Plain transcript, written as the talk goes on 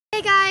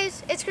Hey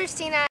guys, it's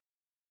Christina,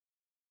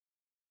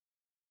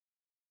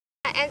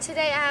 and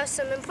today I have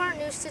some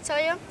important news to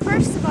tell you.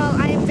 First of all,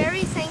 I am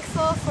very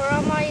thankful for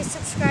all my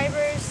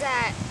subscribers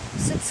that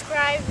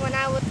subscribed when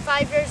I was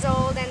 5 years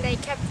old and they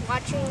kept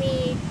watching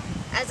me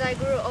as I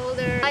grew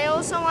older. I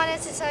also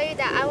wanted to tell you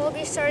that I will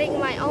be starting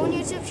my own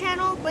YouTube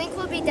channel. Link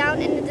will be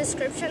down in the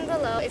description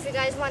below. If you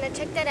guys want to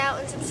check that out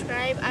and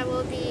subscribe, I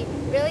will be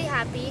really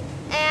happy.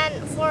 And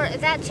for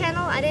that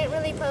channel, I didn't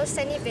really post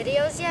any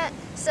videos yet.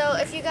 So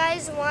if you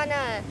guys want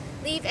to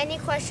leave any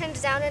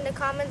questions down in the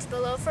comments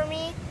below for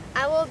me,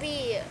 I will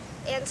be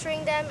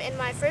answering them in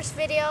my first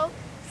video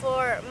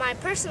for my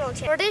personal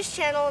channel. For this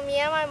channel, me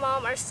and my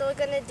mom are still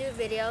gonna do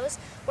videos.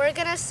 We're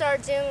gonna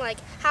start doing like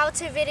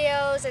how-to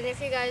videos, and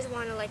if you guys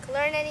want to like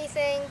learn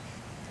anything.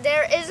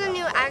 There is a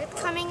new act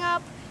coming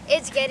up.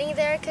 It's getting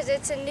there because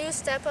it's a new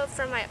step up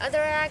from my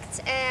other acts,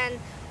 and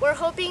we're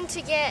hoping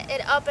to get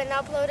it up and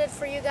uploaded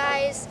for you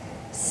guys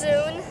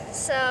soon.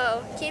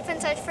 So keep in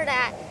touch for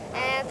that,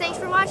 and thanks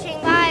for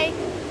watching. Bye!